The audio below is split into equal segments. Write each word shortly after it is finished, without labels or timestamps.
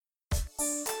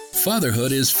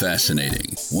Fatherhood is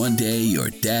fascinating. One day you're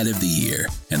Dad of the Year,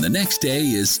 and the next day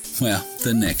is, well,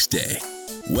 the next day.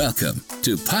 Welcome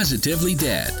to Positively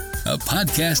Dad, a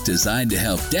podcast designed to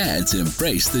help dads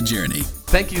embrace the journey.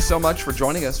 Thank you so much for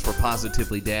joining us for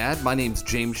Positively Dad. My name's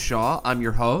James Shaw. I'm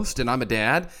your host, and I'm a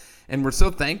dad. And we're so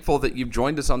thankful that you've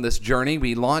joined us on this journey.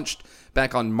 We launched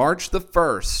back on March the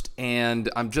 1st,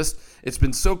 and it's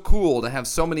been so cool to have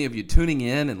so many of you tuning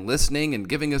in and listening and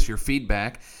giving us your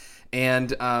feedback.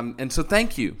 And so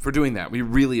thank you for doing that. We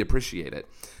really appreciate it.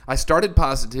 I started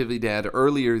Positively Dad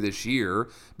earlier this year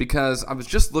because I was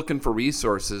just looking for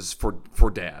resources for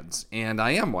dads, and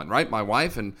I am one, right? My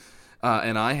wife and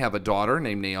I have a daughter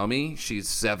named Naomi. She's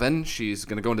 7. She's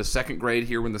going to go into 2nd grade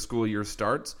here when the school year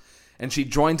starts. And she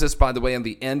joins us, by the way, on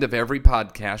the end of every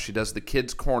podcast. She does the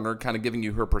Kids Corner, kind of giving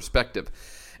you her perspective.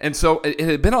 And so it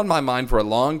had been on my mind for a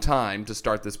long time to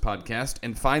start this podcast.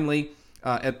 And finally,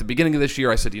 at the beginning of this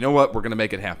year, I said, you know what? We're going to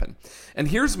make it happen. And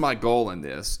here's my goal in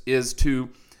this, is to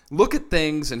look at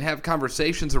things and have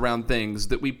conversations around things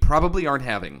that we probably aren't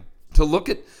having. To look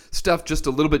at stuff just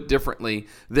a little bit differently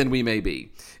than we may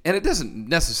be. And it doesn't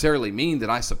necessarily mean that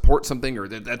I support something or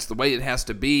that that's the way it has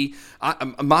to be.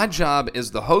 My job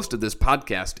as the host of this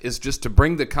podcast is just to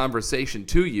bring the conversation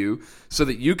to you so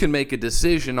that you can make a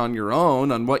decision on your own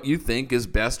on what you think is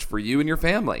best for you and your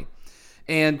family.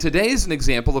 And today is an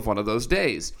example of one of those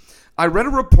days. I read a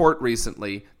report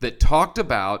recently that talked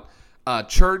about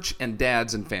church and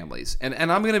dads and families. And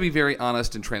I'm going to be very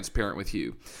honest and transparent with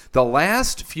you. The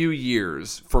last few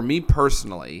years, for me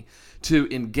personally, to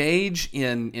engage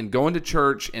in going to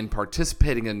church and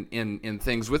participating in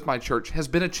things with my church has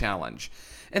been a challenge.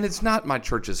 And it's not my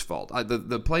church's fault.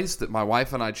 The place that my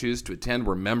wife and I choose to attend,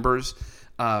 we're members.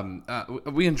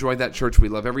 We enjoy that church. We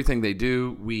love everything they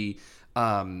do. We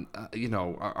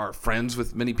are friends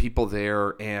with many people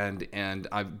there, and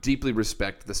I deeply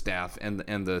respect the staff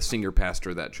and the senior pastor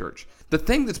of that church. The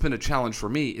thing that's been a challenge for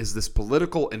me is this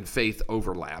political and faith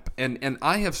overlap, and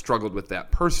I have struggled with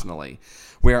that personally,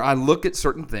 where I look at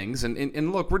certain things,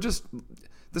 and look, this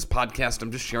podcast,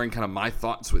 I'm just sharing kind of my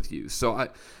thoughts with you. So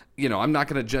I'm not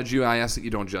going to judge you. I ask that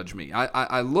you don't judge me.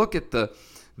 I look at the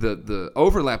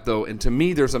overlap, though, and to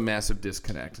me, there's a massive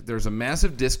disconnect. There's a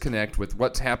massive disconnect with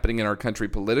what's happening in our country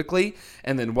politically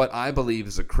and then what I believe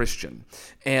is a Christian.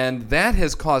 And that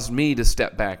has caused me to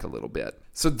step back a little bit.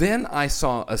 So then I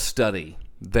saw a study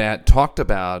that talked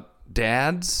about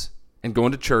dads and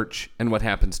going to church and what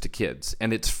happens to kids.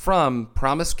 And it's from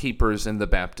Promise Keepers in the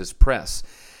Baptist Press.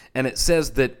 And it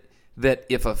says that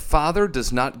if a father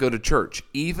does not go to church,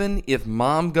 even if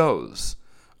mom goes,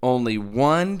 only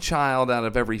one child out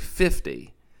of every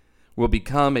 50 will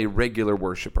become a regular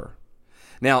worshiper.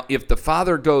 Now, if the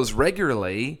father goes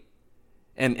regularly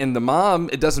and the mom,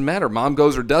 it doesn't matter, mom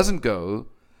goes or doesn't go,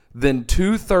 then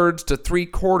 2/3 to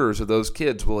 3/4 of those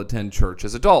kids will attend church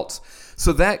as adults.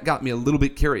 So that got me a little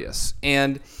bit curious.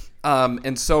 And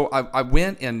so I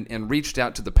went and reached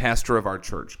out to the pastor of our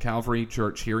church, Calvary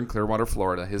Church here in Clearwater,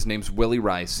 Florida. His name's Willie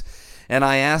Rice. And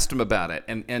I asked him about it,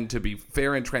 and to be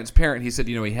fair and transparent, he said,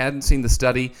 he hadn't seen the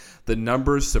study. The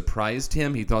numbers surprised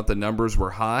him. He thought the numbers were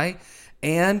high.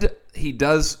 And he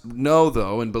does know,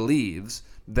 though, and believes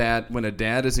that when a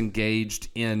dad is engaged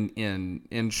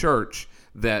in church,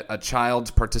 that a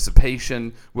child's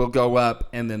participation will go up,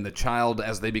 and then the child,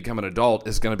 as they become an adult,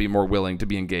 is going to be more willing to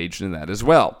be engaged in that as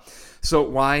well. So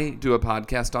why do a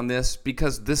podcast on this?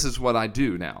 Because this is what I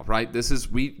do now, right?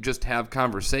 We just have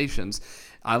conversations.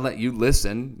 I let you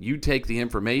listen, you take the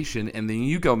information, and then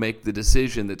you go make the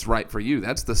decision that's right for you.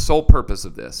 That's the sole purpose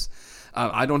of this.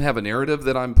 I don't have a narrative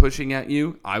that I'm pushing at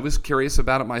you. I was curious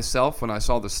about it myself when I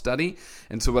saw the study,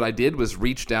 and so what I did was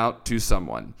reached out to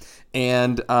someone.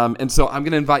 And so I'm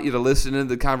going to invite you to listen to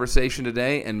the conversation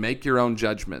today and make your own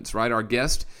judgments, right? Our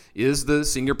guest is the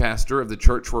senior pastor of the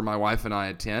church where my wife and I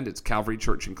attend. It's Calvary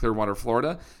Church in Clearwater,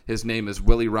 Florida. His name is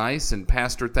Willie Rice. And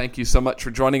Pastor, thank you so much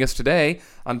for joining us today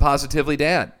on Positively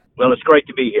Dad. Well, it's great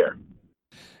to be here.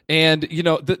 And,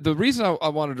 the reason I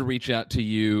wanted to reach out to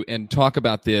you and talk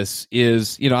about this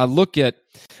is,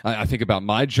 I think about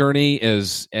my journey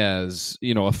as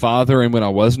a father and when I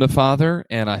wasn't a father,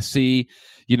 and I see,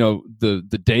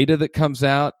 the data that comes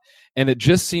out, and it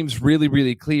just seems really,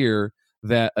 really clear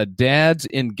that a dad's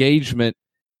engagement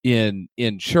in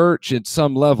church at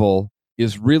some level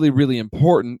is really, really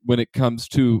important when it comes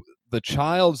to the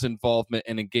child's involvement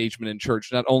and engagement in church,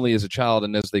 not only as a child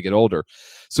and as they get older.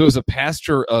 So as a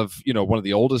pastor of, one of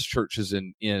the oldest churches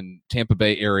in Tampa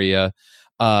Bay area,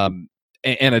 and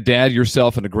a dad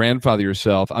yourself and a grandfather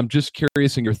yourself, I'm just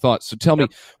curious in your thoughts. So tell me,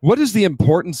 what is the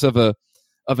importance of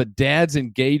a dad's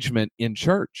engagement in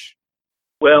church?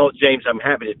 Well, James, I'm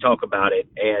happy to talk about it,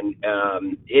 and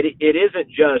it isn't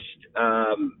just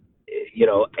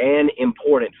an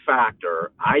important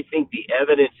factor. I think the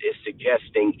evidence is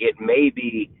suggesting it may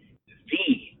be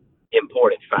the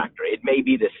important factor. It may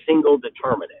be the single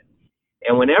determinant.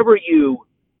 And whenever you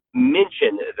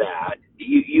mention that,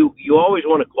 you always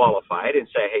want to qualify it and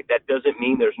say, hey, that doesn't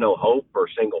mean there's no hope for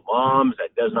single moms.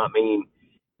 That does not mean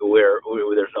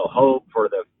there's no hope for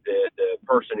the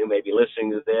person who may be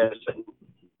listening to this and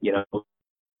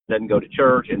doesn't go to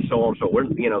church and so on. So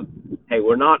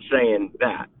we're not saying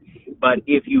that. But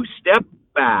if you step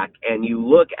back and you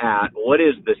look at what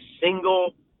is the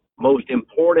single most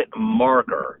important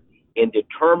marker in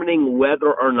determining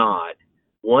whether or not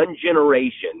one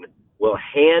generation will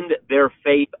hand their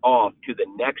faith off to the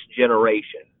next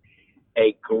generation,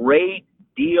 a great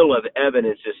deal of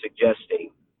evidence is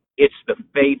suggesting it's the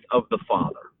faith of the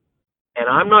father. And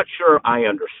I'm not sure I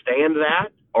understand that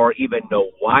or even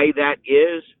know why that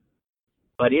is,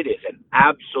 but it is an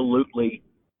absolutely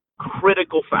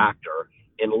critical factor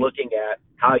in looking at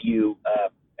how you,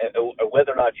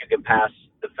 whether or not you can pass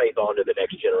the faith on to the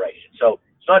next generation. So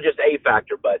it's not just a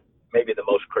factor, but maybe the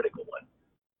most critical one.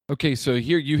 Okay, so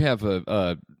here you have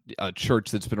a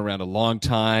church that's been around a long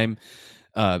time.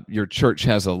 Your church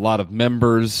has a lot of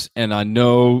members, and I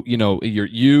know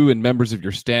you and members of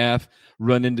your staff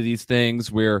run into these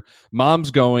things where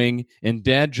mom's going and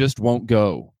dad just won't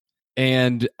go,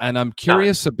 and I'm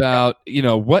curious about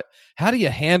how do you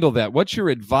handle that? What's your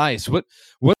advice? What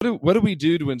do we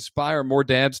do to inspire more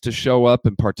dads to show up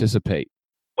and participate?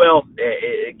 Well,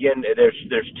 again,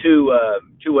 there's two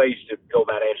ways to go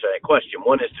about answering that question.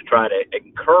 One is to try to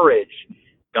encourage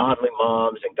godly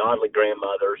moms and godly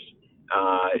grandmothers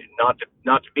not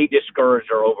to be discouraged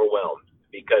or overwhelmed,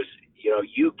 because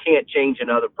you can't change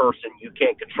another person, you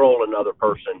can't control another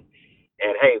person.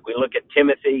 And hey, we look at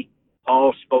Timothy.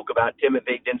 Paul spoke about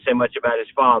Timothy, didn't say much about his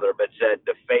father, but said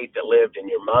the faith that lived in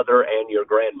your mother and your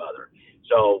grandmother.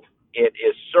 So it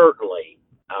is certainly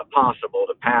possible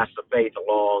to pass the faith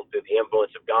along through the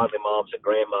influence of godly moms and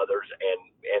grandmothers,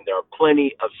 and there are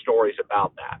plenty of stories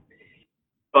about that.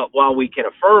 But while we can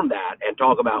affirm that and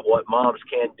talk about what moms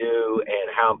can do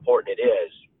and how important it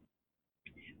is,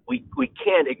 we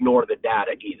can't ignore the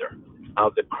data either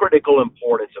of the critical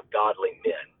importance of godly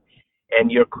men.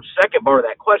 And your second part of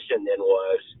that question then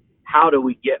was, how do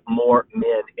we get more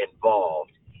men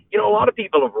involved? A lot of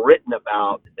people have written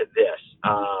about this.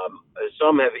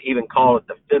 Some have even called it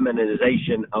the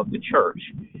feminization of the church,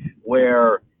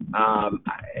 where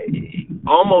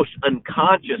almost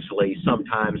unconsciously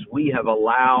sometimes we have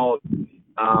allowed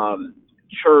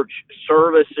church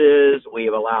services, we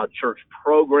have allowed church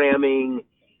programming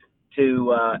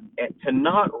to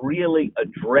not really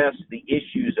address the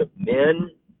issues of men.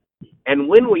 And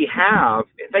when we have,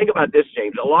 think about this,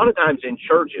 James, a lot of times in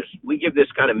churches, we give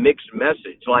this kind of mixed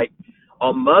message. Like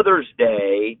on Mother's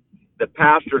Day, the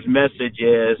pastor's message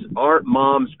is, aren't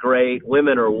moms great?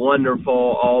 Women are wonderful.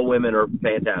 All women are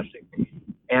fantastic.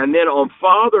 And then on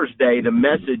Father's Day, the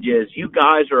message is, you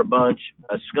guys are a bunch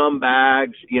of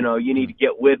scumbags. You need to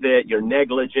get with it. You're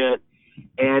negligent.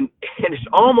 And it's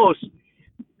almost,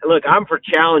 look, I'm for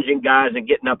challenging guys and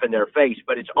getting up in their face,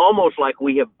 but it's almost like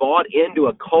we have bought into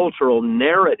a cultural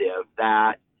narrative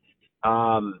that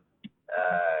kind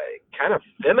of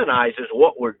feminizes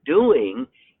what we're doing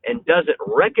and doesn't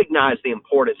recognize the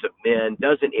importance of men,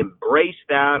 doesn't embrace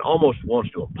that, almost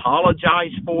wants to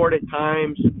apologize for it at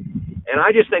times. And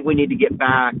I just think we need to get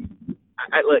back.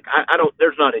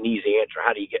 There's not an easy answer.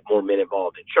 How do you get more men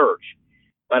involved in church?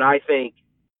 But I think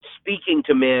speaking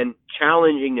to men,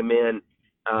 challenging the men,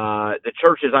 the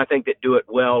churches, I think, that do it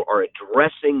well are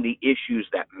addressing the issues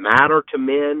that matter to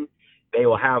men. They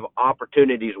will have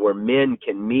opportunities where men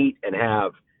can meet and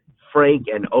have frank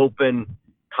and open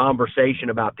conversation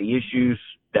about the issues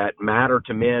that matter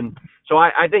to men. So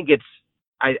I think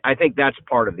I think that's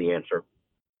part of the answer.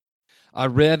 I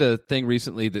read a thing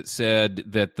recently that said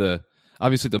that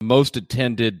obviously the most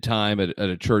attended time at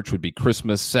a church would be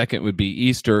Christmas, second would be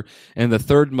Easter, and the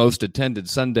third most attended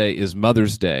Sunday is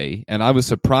Mother's Day. And I was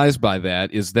surprised by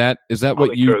that. Is that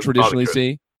what you traditionally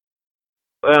see?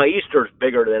 Well, Easter's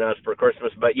bigger than us for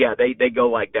Christmas, but yeah, they go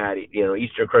like that.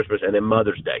 Easter, Christmas, and then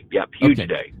Mother's Day. Yeah, huge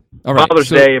day. All right. Father's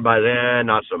Day, by then,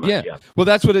 not so much. Yeah. Well,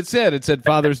 that's what it said. It said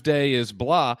Father's Day is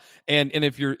blah, and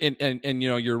if you're and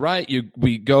you're right.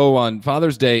 We go on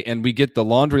Father's Day and we get the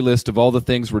laundry list of all the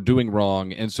things we're doing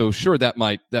wrong, and so sure that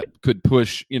could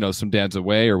push some dads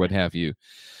away or what have you.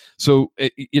 So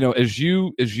as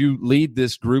you lead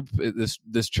this group,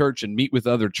 this church, and meet with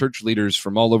other church leaders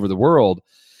from all over the world,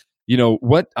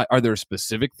 what are there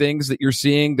specific things that you're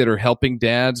seeing that are helping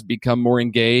dads become more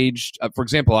engaged? For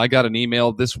example, I got an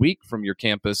email this week from your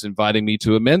campus inviting me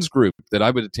to a men's group that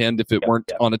I would attend if it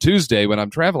weren't on a Tuesday when I'm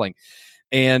traveling.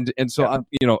 And so,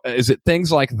 is it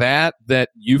things like that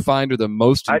you find are the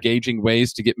most engaging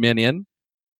ways to get men in?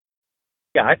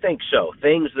 Yeah, I think so.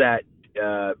 Things that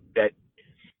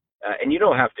and you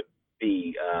don't have to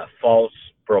be false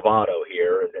bravado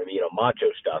here, macho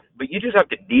stuff, but you just have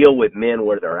to deal with men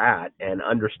where they're at and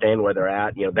understand where they're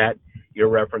at. That you're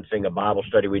referencing a Bible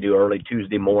study we do early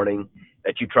Tuesday morning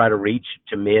that you try to reach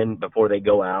to men before they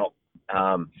go out.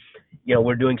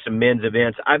 We're doing some men's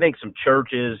events. I think some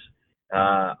churches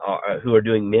who are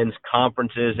doing men's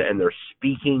conferences and they're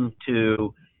speaking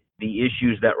to the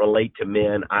issues that relate to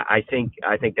men. I think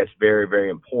that's very, very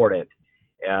important.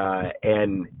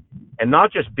 And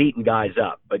not just beating guys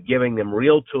up, but giving them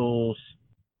real tools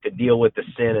to deal with the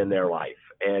sin in their life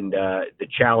and the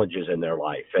challenges in their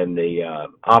life and the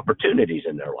opportunities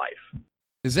in their life.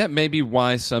 Is that maybe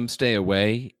why some stay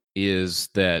away, is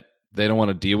that they don't want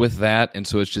to deal with that, and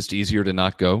so it's just easier to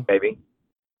not go? Maybe.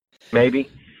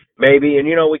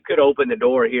 And, we could open the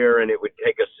door here and it would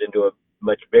take us into a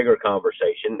much bigger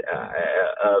conversation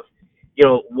of,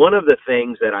 one of the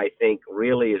things that I think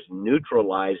really is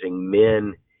neutralizing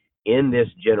men in this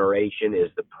generation is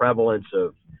the prevalence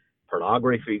of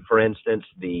pornography, for instance,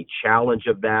 the challenge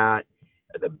of that,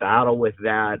 the battle with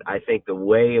that. I think the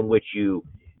way in which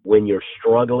when you're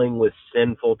struggling with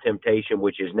sinful temptation,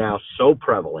 which is now so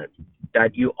prevalent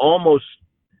that you almost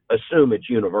assume it's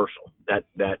universal,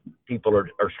 that people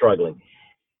are struggling,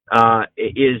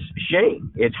 is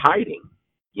shame. It's hiding.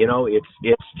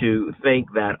 It's to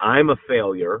think that I'm a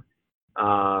failure.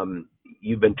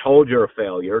 You've been told you're a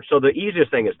failure. So the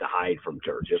easiest thing is to hide from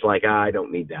church. It's like, I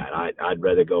don't need that. I'd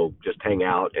rather go just hang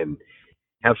out and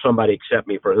have somebody accept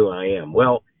me for who I am.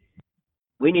 Well,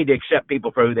 we need to accept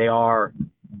people for who they are,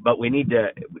 but we need to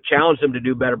challenge them to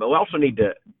do better. But we also need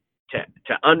to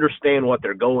understand what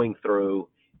they're going through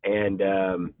and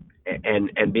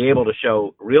be able to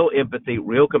show real empathy,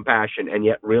 real compassion, and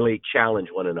yet really challenge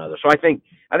one another. So I think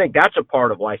that's a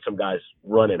part of why some guys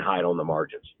run and hide on the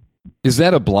margins. Is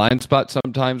that a blind spot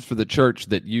sometimes for the church,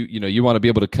 that you want to be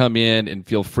able to come in and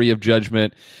feel free of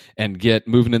judgment and get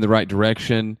moving in the right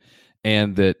direction,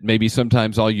 and that maybe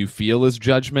sometimes all you feel is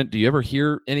judgment? Do you ever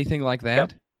hear anything like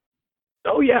that?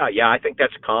 Yeah. Oh yeah. I think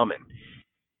that's common.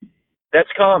 That's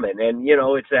common. And,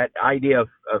 it's that idea of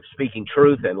speaking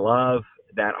truth and love,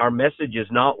 that our message is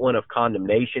not one of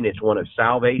condemnation, it's one of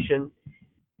salvation.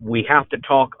 We have to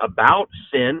talk about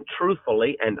sin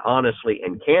truthfully and honestly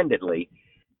and candidly,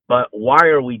 but why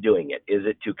are we doing it? Is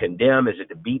it to condemn? Is it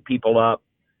to beat people up?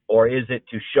 Or is it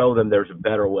to show them there's a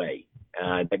better way,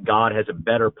 that God has a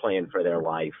better plan for their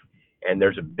life, and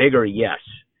there's a bigger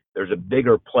there's a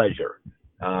bigger pleasure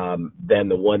than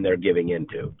the one they're giving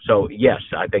into? So, yes,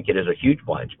 I think it is a huge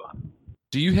blind spot.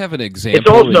 Do you have an example? It's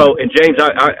also, and James,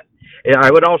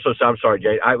 I would also say, I'm sorry,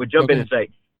 James, I would jump in and say,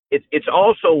 it's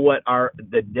also what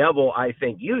the devil, I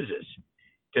think, uses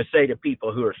to say to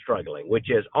people who are struggling, which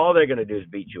is all they're going to do is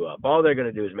beat you up. All they're going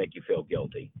to do is make you feel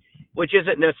guilty, which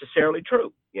isn't necessarily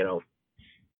true,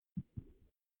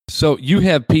 So you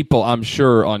have people, I'm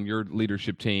sure, on your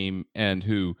leadership team and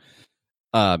who,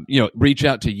 reach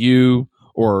out to you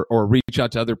or reach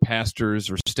out to other pastors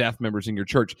or staff members in your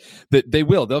church, that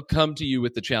they'll come to you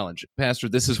with the challenge. Pastor,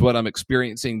 this is what I'm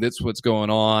experiencing. That's what's going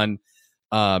on.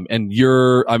 And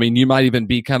you might even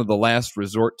be kind of the last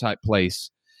resort type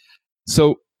place.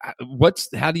 So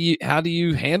how do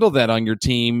you handle that on your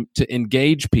team to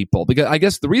engage people? Because I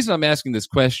guess the reason I'm asking this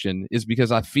question is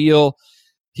because I feel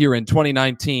here in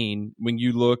 2019, when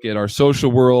you look at our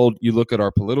social world, you look at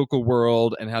our political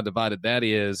world and how divided that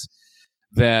is,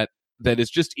 that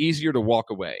it's just easier to walk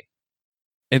away.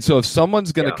 And so if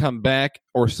someone's going to come back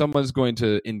or someone's going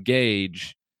to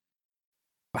engage,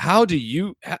 how do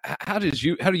you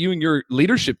and your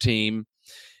leadership team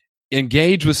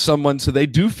engage with someone so they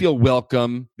do feel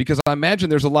welcome? Because I imagine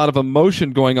there's a lot of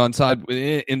emotion going on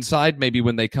inside maybe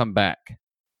when they come back.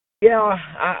 Yeah,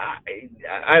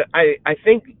 I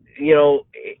think,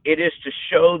 it is to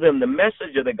show them the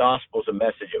message of the gospel is a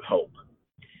message of hope.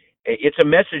 It's a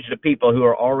message to people who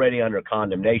are already under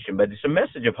condemnation, but it's a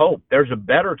message of hope. There's a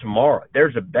better tomorrow.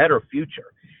 There's a better future.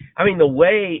 I mean, the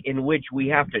way in which we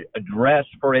have to address,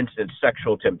 for instance,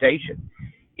 sexual temptation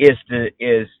is to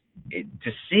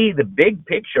see the big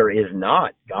picture is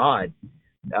not God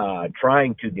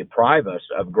trying to deprive us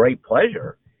of great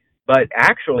pleasure, but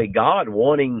actually God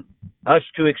wanting us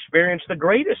to experience the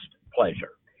greatest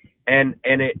pleasure.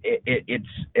 it's,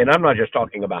 and I'm not just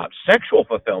talking about sexual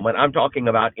fulfillment. I'm talking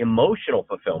about emotional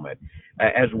fulfillment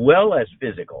as well as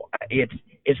physical. It's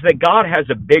that God has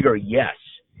a bigger yes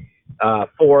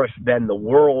for us than the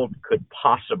world could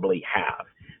possibly have.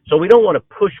 So we don't want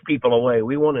to push people away.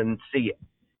 We want to see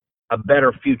a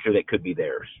better future that could be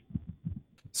theirs.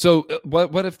 So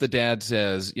what if the dad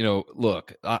says,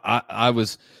 look, I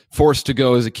was forced to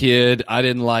go as a kid. I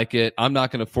didn't like it. I'm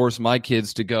not going to force my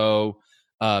kids to go.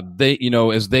 They,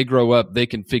 as they grow up, they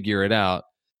can figure it out.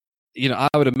 I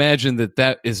would imagine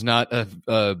that is not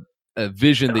a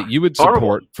vision that you would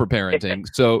support for parenting.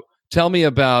 So tell me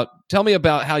about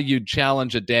how you'd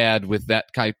challenge a dad with that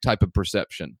type of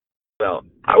perception. Well,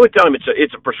 I would tell him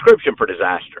it's a prescription for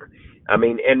disaster. I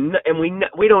mean, and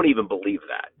we don't even believe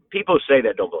that. People say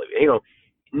that, don't believe it.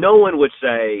 No one would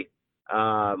say,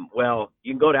 well,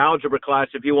 you can go to algebra class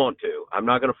if you want to. I'm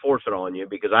not going to force it on you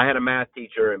because I had a math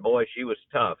teacher and boy, she was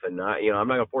tough, and I'm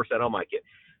not going to force that on my kid.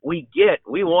 We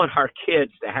want our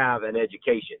kids to have an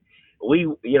education.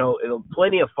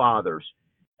 Plenty of fathers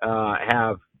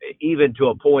have, even to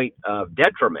a point of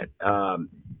detriment,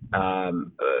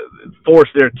 force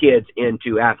their kids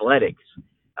into athletics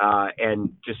and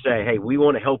to say, hey, we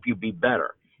want to help you be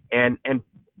better. And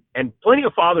plenty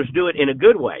of fathers do it in a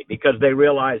good way because they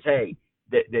realize, hey,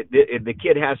 the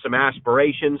kid has some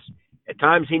aspirations. At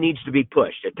times he needs to be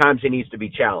pushed. At times he needs to be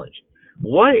challenged.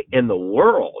 What in the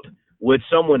world would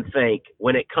someone think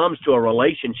when it comes to a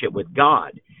relationship with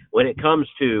God, when it comes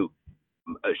to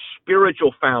a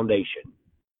spiritual foundation,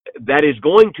 that is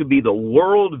going to be the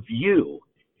world view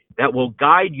that will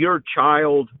guide your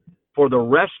child for the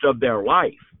rest of their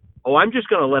life? Oh, I'm just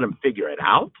going to let them figure it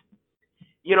out.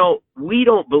 We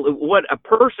don't believe. What a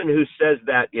person who says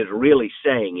that is really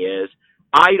saying is,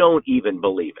 I don't even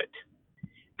believe it.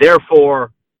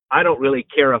 Therefore, I don't really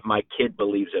care if my kid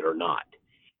believes it or not.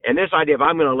 And this idea of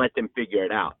I'm going to let them figure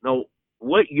it out. No,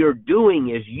 what you're doing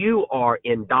is you are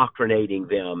indoctrinating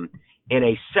them in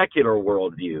a secular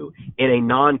worldview, in a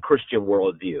non-Christian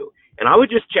worldview. And I would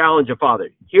just challenge a father,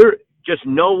 here, just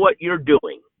know what you're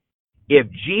doing. If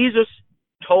Jesus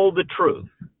told the truth,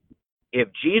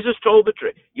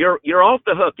 you're off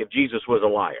the hook if Jesus was a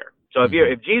liar. So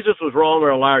if Jesus was wrong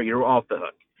or a liar, you're off the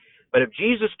hook. But if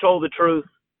Jesus told the truth,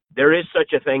 there is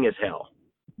such a thing as hell.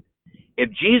 If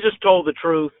Jesus told the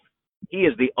truth, he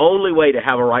is the only way to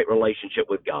have a right relationship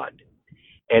with God.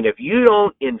 And if you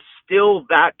don't instill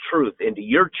that truth into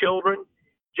your children,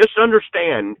 just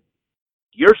understand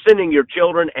you're sending your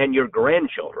children and your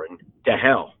grandchildren to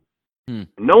hell.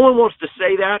 No one wants to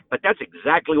say that, but that's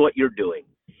exactly what you're doing.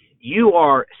 You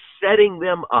are setting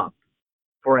them up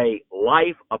for a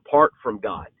life apart from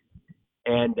God.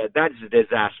 And that's a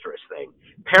disastrous thing.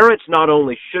 Parents not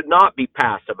only should not be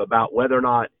passive about whether or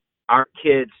not our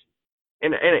kids,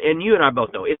 and you and I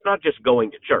both know, it's not just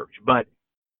going to church, but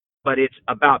it's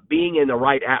about being in the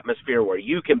right atmosphere where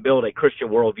you can build a Christian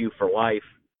worldview for life.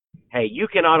 Hey, you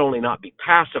can not only not be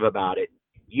passive about it,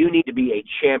 you need to be a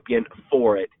champion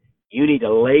for it. You need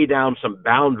to lay down some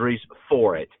boundaries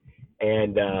for it.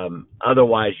 And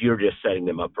otherwise, you're just setting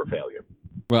them up for failure.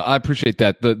 Well, I appreciate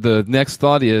that. The next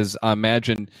thought is, I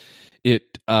imagine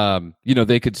it,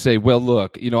 they could say, well,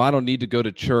 look, I don't need to go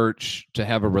to church to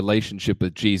have a relationship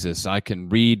with Jesus. I can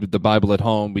read the Bible at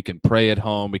home. We can pray at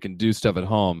home. We can do stuff at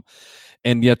home.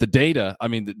 And yet the data,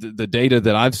 the data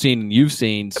that I've seen and you've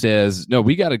seen says, no,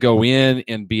 we got to go in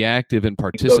and be active and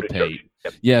participate.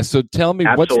 Yep. Yeah. So tell me,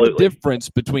 Absolutely. What's the difference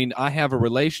between I have a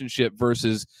relationship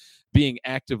versus being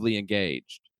actively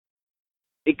engaged?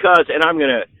 Because, and I'm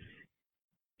going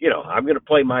to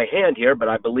play my hand here, but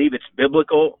I believe it's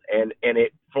biblical and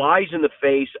it flies in the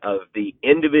face of the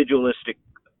individualistic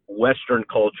Western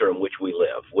culture in which we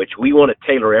live, which we want to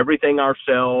tailor everything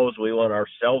ourselves. We want our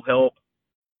self-help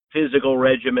physical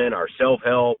regimen, our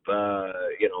self-help,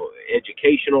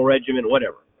 educational regimen,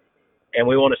 whatever. And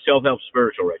we want a self-help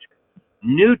spiritual regimen.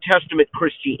 New Testament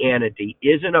Christianity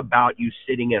isn't about you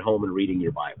sitting at home and reading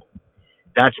your Bible.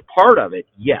 That's part of it.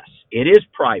 Yes, it is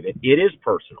private. It is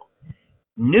personal.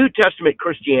 New Testament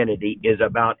Christianity is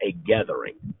about a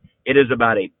gathering. It is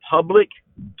about a public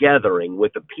gathering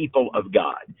with the people of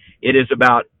God. It is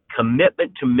about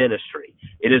commitment to ministry.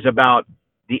 It is about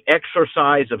the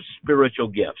exercise of spiritual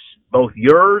gifts, both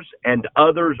yours and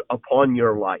others upon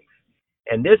your life.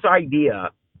 And this idea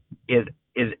is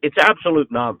it's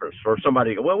absolute nonsense for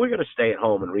somebody to go, well, we're going to stay at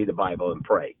home and read the Bible and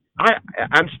pray.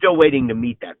 I'm still waiting to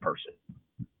meet that person.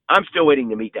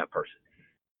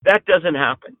 That doesn't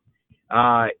happen.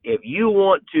 If you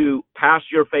want to pass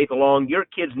your faith along, your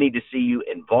kids need to see you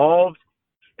involved.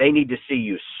 They need to see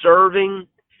you serving.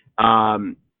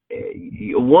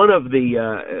 one of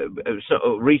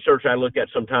the research I looked at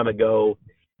some time ago,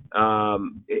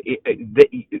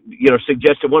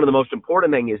 suggested one of the most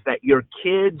important things is that your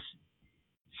kids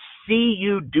see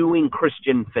you doing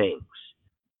Christian things.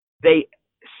 They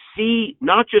see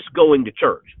not just going to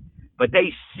church, but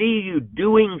they see you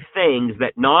doing things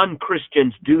that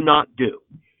non-Christians do not do.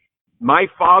 My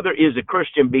father is a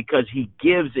Christian because he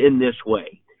gives in this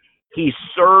way. He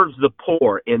serves the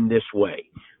poor in this way.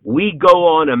 We go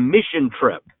on a mission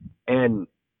trip and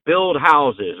build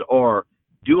houses or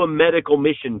do a medical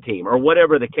mission team or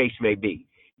whatever the case may be.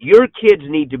 Your kids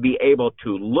need to be able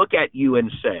to look at you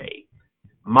and say,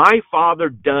 my father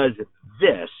does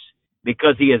this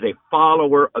because he is a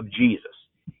follower of Jesus.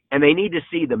 And they need to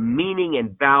see the meaning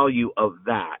and value of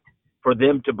that for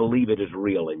them to believe it is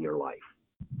real in your life.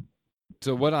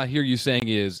 So what I hear you saying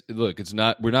is, look,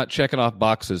 we're not checking off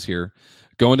boxes here.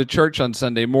 Going to church on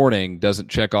Sunday morning doesn't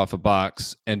check off a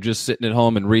box, and just sitting at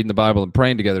home and reading the Bible and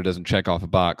praying together doesn't check off a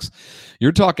box.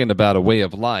 You're talking about a way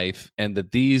of life, and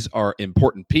that these are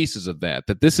important pieces of that.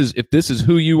 That if this is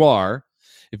who you are,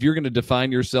 if you're going to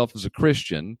define yourself as a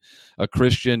Christian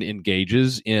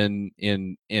engages in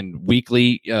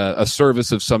weekly a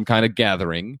service of some kind of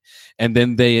gathering, and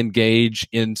then they engage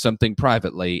in something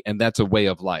privately, and that's a way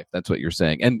of life. That's what you're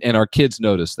saying, and our kids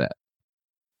notice that.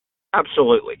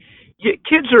 Absolutely,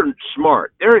 kids are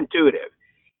smart; they're intuitive,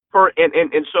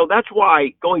 and so that's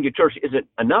why going to church isn't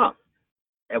enough.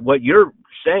 And what you're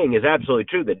saying is absolutely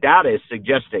true. The data is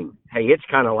suggesting, hey, it's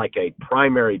kind of like a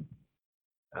primary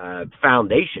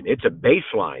foundation. It's a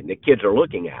baseline that kids are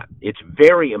looking at. It's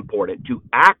very important to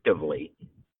actively,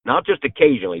 not just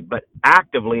occasionally, but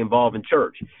actively involve in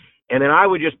church. And then I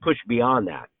would just push beyond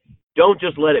that. Don't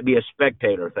just let it be a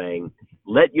spectator thing.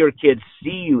 Let your kids see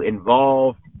you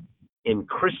involved in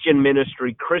Christian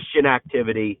ministry, Christian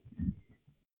activity,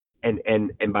 and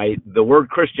by the word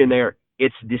Christian there,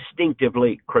 it's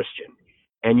distinctively Christian.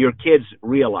 And your kids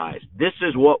realize this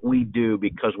is what we do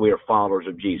because we are followers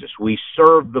of Jesus. We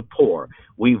serve the poor.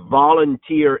 We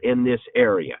volunteer in this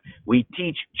area. We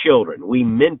teach children. We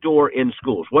mentor in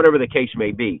schools, whatever the case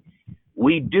may be.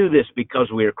 We do this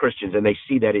because we are Christians, and they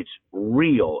see that it's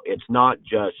real. It's not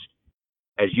just,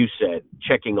 as you said,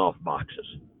 checking off boxes.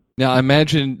 Now, I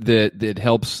imagine that it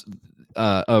helps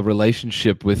a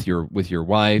relationship with your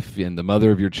wife and the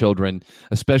mother of your children,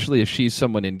 especially if she's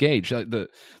someone engaged. The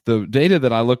data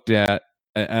that I looked at,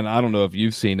 and I don't know if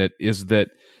you've seen it, is that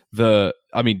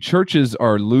churches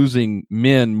are losing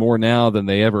men more now than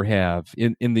they ever have.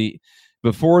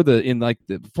 Before the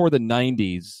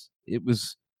 90s, it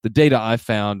was, the data I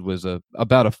found was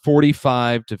about a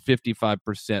 45 to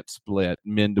 55% split,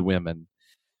 men to women,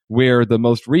 where the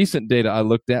most recent data I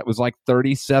looked at was like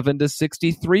 37 to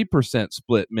 63%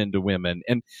 split, men to women.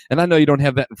 And I know you don't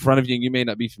have that in front of you and you may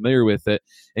not be familiar with it.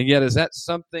 And yet, is that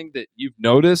something that you've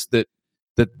noticed, that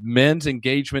men's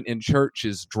engagement in church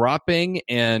is dropping?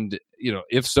 And,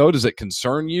 if so, does it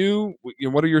concern you?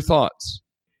 What are your thoughts?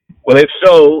 Well, if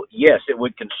so, yes, it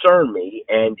would concern me.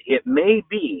 And it may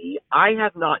be, I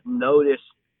have not noticed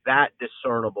that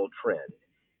discernible trend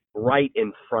right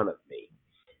in front of me.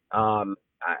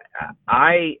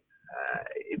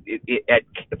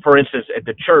 For instance, at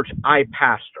the church I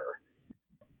pastor,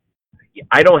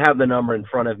 I don't have the number in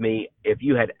front of me. If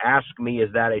you had asked me,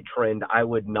 is that a trend, I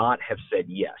would not have said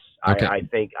yes. Okay. I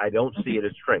think I don't see it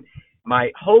as a trend.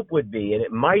 My hope would be, and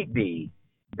it might be,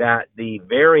 that the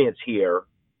variance here,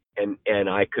 and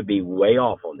I could be way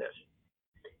off on this,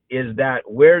 is that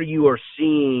where you are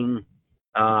seeing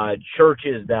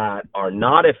churches that are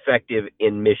not effective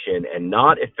in mission and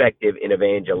not effective in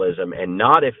evangelism and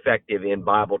not effective in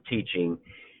Bible teaching,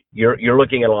 you're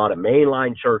looking at a lot of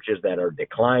mainline churches that are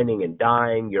declining and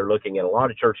dying. You're looking at a lot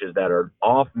of churches that are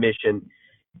off mission.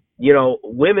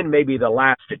 Women may be the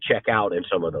last to check out in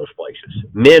some of those places.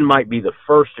 Men might be the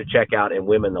first to check out and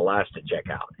women the last to check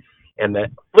out. And the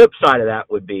flip side of that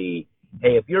would be,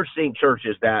 hey, if you're seeing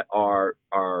churches that are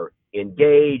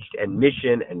engaged and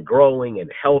mission and growing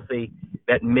and healthy,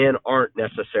 that men aren't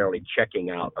necessarily checking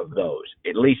out of those.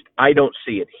 At least I don't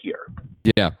see it here.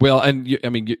 Yeah, well, and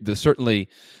certainly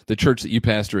the church that you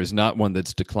pastor is not one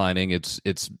that's declining. It's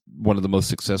one of the most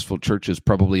successful churches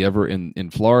probably ever in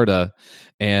Florida,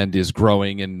 and is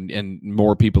growing, and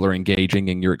more people are engaging,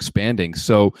 and you're expanding.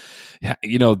 So,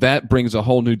 that brings a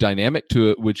whole new dynamic to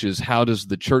it, which is, how does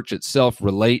the church itself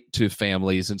relate to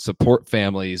families and support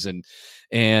families, and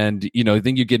then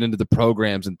you get into the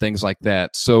programs and things like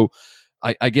that. So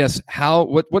I guess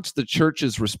what's the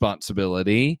church's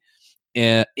responsibility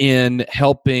in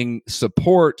helping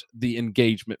support the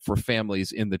engagement for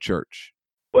families in the church?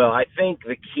 Well, I think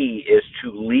the key is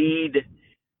to lead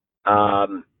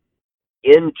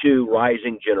into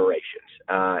rising generations.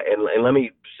 And let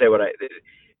me say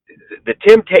the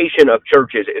temptation of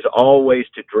churches is always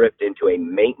to drift into a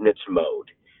maintenance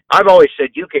mode. I've always said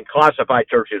you can classify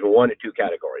churches in one of two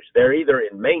categories. They're either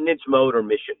in maintenance mode or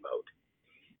mission mode.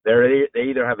 They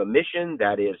either have a mission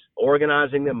that is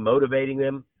organizing them, motivating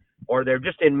them, or they're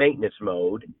just in maintenance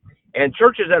mode. And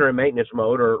churches that are in maintenance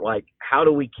mode are like, how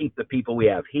do we keep the people we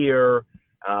have here?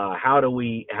 How do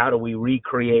we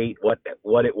recreate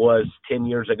what it was 10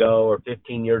 years ago or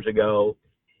 15 years ago?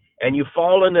 And you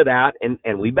fall into that,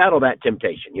 and we battle that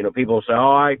temptation. You know, people say,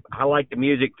 oh, I liked the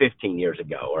music 15 years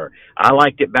ago, or I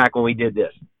liked it back when we did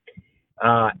this.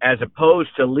 As opposed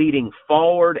to leading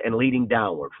forward and leading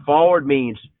downward. Forward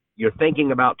means you're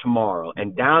thinking about tomorrow,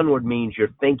 and downward means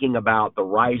you're thinking about the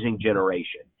rising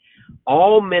generation.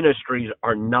 All ministries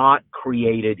are not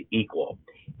created equal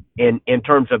in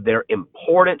terms of their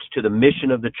importance to the mission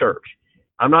of the church.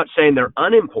 I'm not saying they're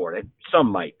unimportant.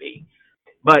 Some might be.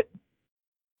 But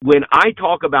when I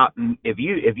talk about, if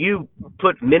you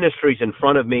put ministries in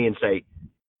front of me and say,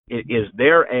 is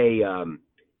there a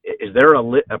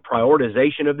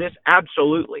prioritization of this?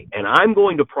 Absolutely. And I'm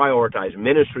going to prioritize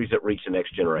ministries that reach the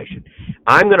next generation.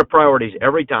 I'm going to prioritize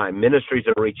every time ministries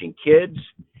that are reaching kids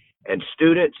and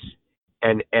students.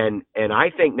 And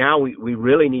I think now we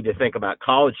really need to think about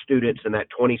college students and that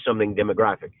 20-something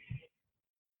demographic.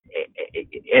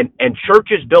 And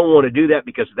churches don't want to do that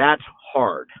because that's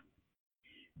hard.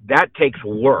 That takes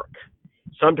work.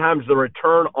 Sometimes the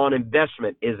return on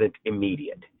investment isn't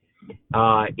immediate.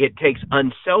 It takes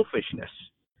unselfishness.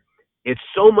 It's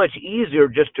so much easier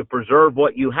just to preserve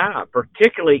what you have,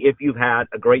 particularly if you've had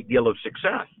a great deal of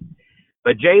success.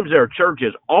 But James, there are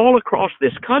churches all across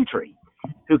this country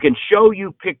who can show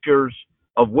you pictures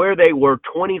of where they were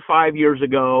 25 years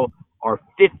ago or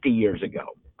 50 years ago.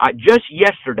 Just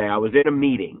yesterday, I was in a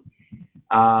meeting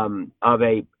of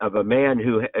a man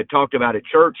who had talked about a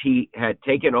church he had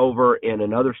taken over in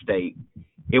another state.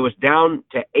 It was down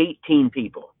to 18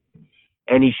 people.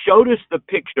 And he showed us the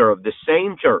picture of the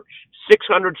same church,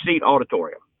 600-seat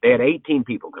auditorium. They had 18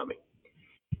 people coming.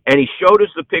 And he showed us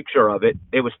the picture of it.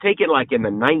 It was taken like in the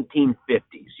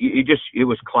 1950s. It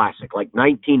was classic, like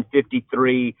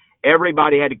 1953.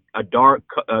 Everybody had a dark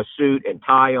suit and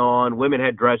tie on. Women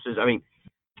had dresses. I mean,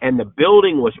 and the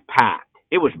building was packed.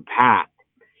 It was packed.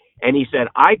 And he said,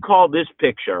 I call this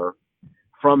picture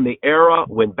from the era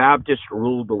when Baptists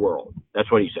ruled the world. That's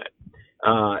what he said.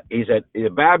 He said, the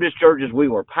Baptist churches, we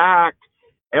were packed.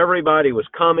 Everybody was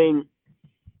coming.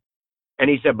 And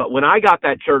he said, but when I got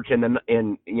that church in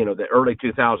the early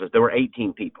 2000s, there were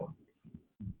 18 people.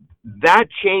 That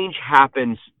change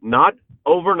happens not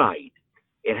overnight.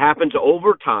 It happens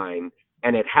over time,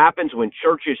 and it happens when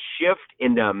churches shift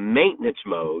into maintenance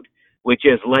mode, which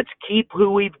is let's keep who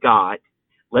we've got,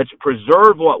 let's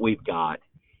preserve what we've got,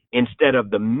 instead of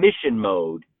the mission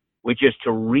mode, which is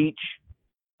to reach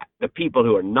the people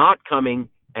who are not coming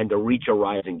and to reach a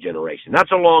rising generation.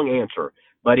 That's a long answer,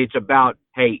 but it's about,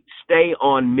 hey, stay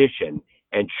on mission.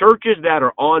 And churches that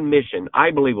are on mission,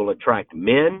 I believe, will attract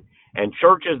men, and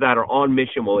churches that are on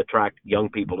mission will attract young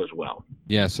people as well.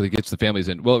 Yeah, so it gets the families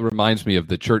in. Well, it reminds me of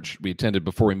the church we attended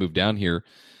before we moved down here,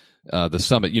 the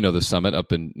Summit, the Summit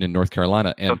up in North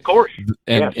Carolina. And, of course.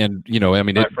 And, yes. and I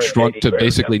mean, it shrunk to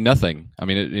basically nothing. I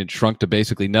mean, it shrunk to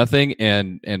basically nothing.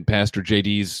 And Pastor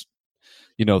JD's,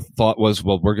 thought was,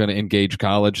 well, we're going to engage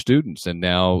college students. And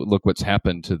now look what's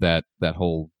happened to that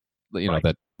whole, right.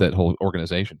 that whole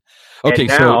organization. Okay.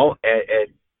 And now,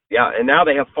 and now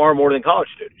they have far more than college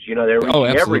students. They're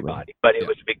reaching everybody, but it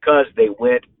was because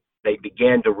they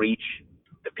began to reach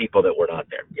the people that were not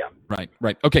there. Yeah.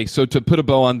 Right. Okay. So to put a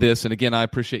bow on this, and again, I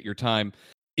appreciate your time.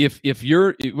 If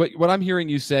you're, what I'm hearing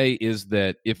you say is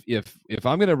that if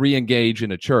I'm going to re-engage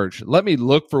in a church, let me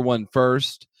look for one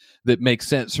first that makes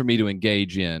sense for me to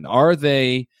engage in. Are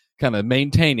they kind of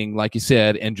maintaining, like you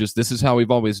said, and just this is how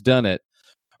we've always done it,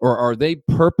 or are they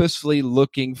purposely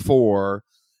looking for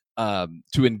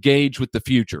to engage with the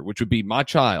future, which would be my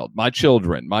child, my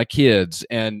children, my kids,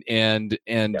 and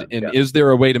is there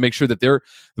a way to make sure that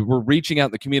we're reaching out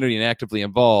in the community and actively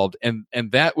involved? And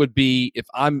that would be if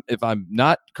I'm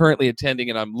not currently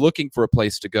attending and I'm looking for a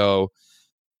place to go,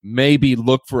 maybe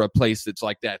look for a place that's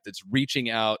like that's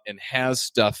reaching out and has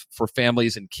stuff for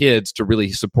families and kids to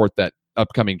really support that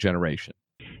upcoming generation.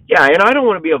 Yeah, and I don't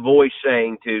want to be a voice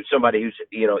saying to somebody who's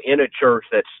in a church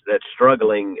that's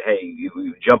struggling, hey,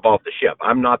 you jump off the ship.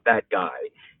 I'm not that guy.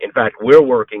 In fact, we're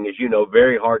working, as you know,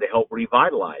 very hard to help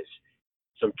revitalize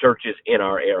some churches in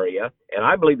our area, and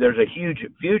I believe there's a huge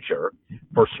future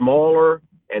for smaller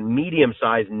and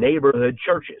medium-sized neighborhood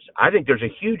churches. I think there's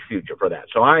a huge future for that.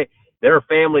 So there are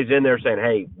families in there saying,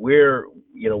 hey, we're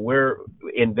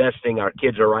investing, our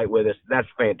kids are right with us. That's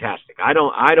fantastic. I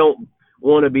don't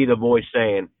want to be the voice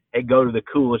saying, hey, go to the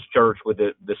coolest church with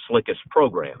the slickest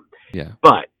program. Yeah.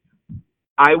 But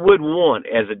I would want,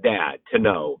 as a dad, to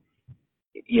know,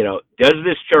 does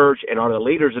this church and are the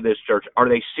leaders of this church, are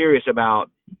they serious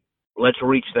about, let's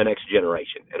reach the next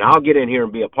generation? And I'll get in here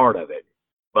and be a part of it,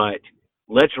 but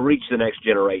let's reach the next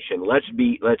generation. Let's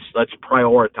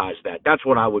prioritize that. That's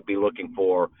what I would be looking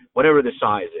for, whatever the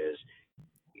size is.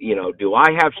 Do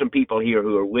I have some people here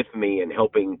who are with me and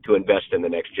helping to invest in the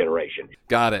next generation?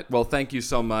 Got it. Well, thank you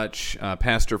so much,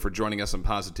 Pastor, for joining us on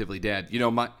Positively Dad.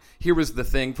 Here was the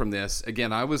thing from this.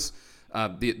 Again, I was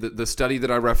the study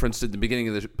that I referenced at the beginning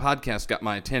of the podcast got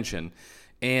my attention,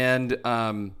 and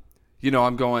I'm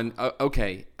going,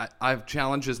 okay, I've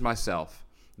challenges myself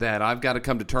that I've got to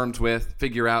come to terms with,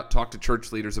 figure out, talk to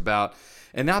church leaders about,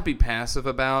 and not be passive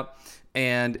about.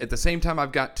 And at the same time,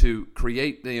 I've got to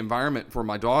create the environment for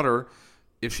my daughter,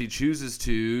 if she chooses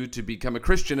to become a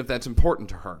Christian, if that's important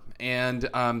to her. And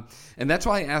that's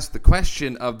why I asked the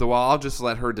question of well, I'll just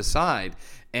let her decide.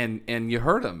 And you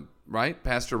heard him, right?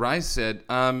 Pastor Rice said,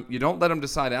 you don't let them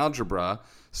decide algebra.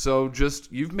 So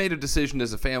you've made a decision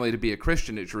as a family to be a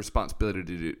Christian. It's your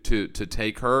responsibility to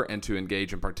take her and to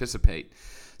engage and participate.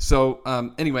 So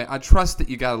anyway, I trust that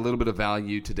you got a little bit of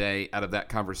value today out of that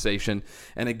conversation.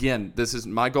 And again,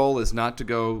 my goal is not to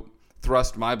go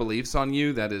thrust my beliefs on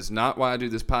you. That is not why I do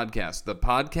this podcast. The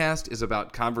podcast is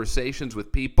about conversations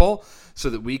with people so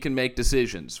that we can make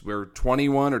decisions. We're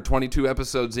 21 or 22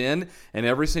 episodes in, and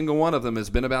every single one of them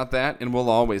has been about that and will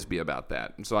always be about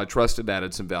that. And so I trust it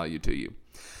added some value to you.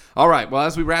 All right, well,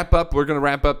 as we wrap up, we're going to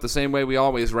wrap up the same way we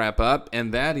always wrap up,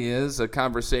 and that is a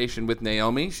conversation with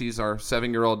Naomi. She's our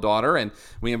 7-year-old daughter, and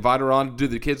we invite her on to do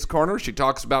the Kids Corner. She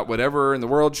talks about whatever in the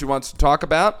world she wants to talk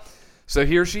about. So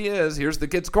here she is. Here's the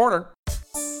Kids Corner.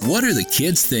 What are the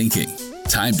kids thinking?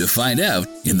 Time to find out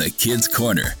in the Kids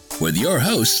Corner with your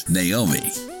host,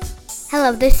 Naomi.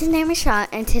 Hello, this is Naomi Shaw,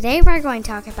 and today we're going to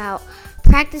talk about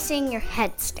practicing your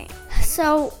headstand.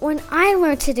 So when I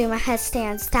learned to do my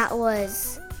headstands, that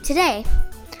was today,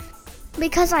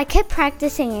 because I kept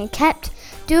practicing and kept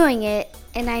doing it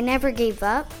and I never gave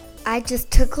up. I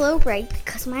just took a little break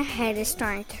because my head is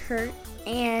starting to hurt,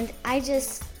 and I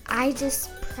just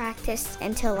practiced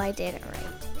until I did it right.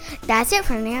 That's it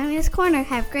from Naomi's Corner.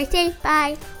 Have a great day.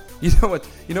 Bye. You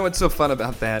know what's so fun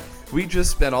about that? We just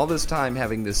spent all this time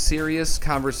having this serious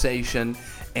conversation,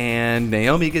 and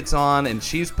Naomi gets on and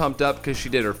she's pumped up because she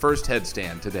did her first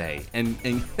headstand today, and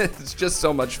it's just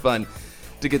so much fun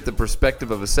to get the perspective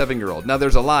of a 7-year-old. Now,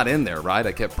 there's a lot in there, right?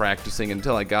 I kept practicing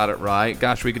until I got it right.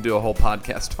 Gosh, we could do a whole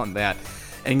podcast on that.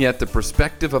 And yet the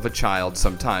perspective of a child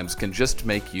sometimes can just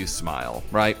make you smile,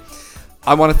 right?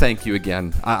 I want to thank you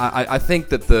again. I think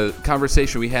that the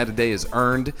conversation we had today is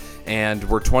earned, and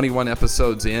we're 21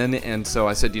 episodes in, and so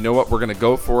I said, you know what, we're going to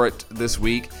go for it this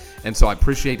week. And so I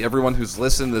appreciate everyone who's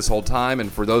listened this whole time,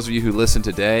 and for those of you who listen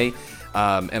today,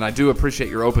 and I do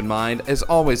appreciate your open mind. As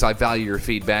always, I value your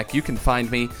feedback. You can find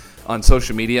me on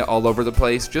social media all over the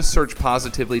place. Just search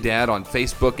Positively Dad on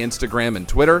Facebook, Instagram, and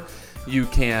Twitter. You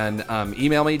can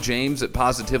email me,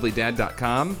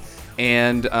 james@positivelydad.com,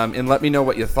 and let me know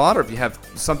what you thought, or if you have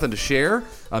something to share.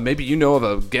 Maybe you know of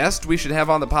a guest we should have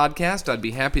on the podcast. I'd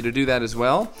be happy to do that as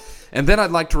well. And then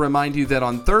I'd like to remind you that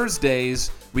on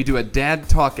Thursdays, we do a Dad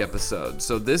Talk episode.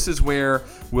 So this is where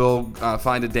we'll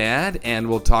find a dad and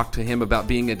we'll talk to him about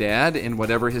being a dad and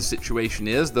whatever his situation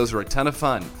is. Those are a ton of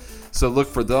fun. So look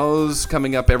for those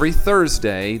coming up every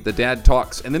Thursday, the Dad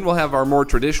Talks. And then we'll have our more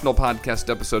traditional podcast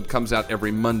episode comes out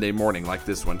every Monday morning like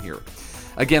this one here.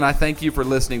 Again, I thank you for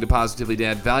listening to Positively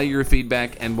Dad. Value your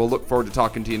feedback, and we'll look forward to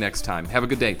talking to you next time. Have a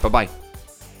good day. Bye-bye.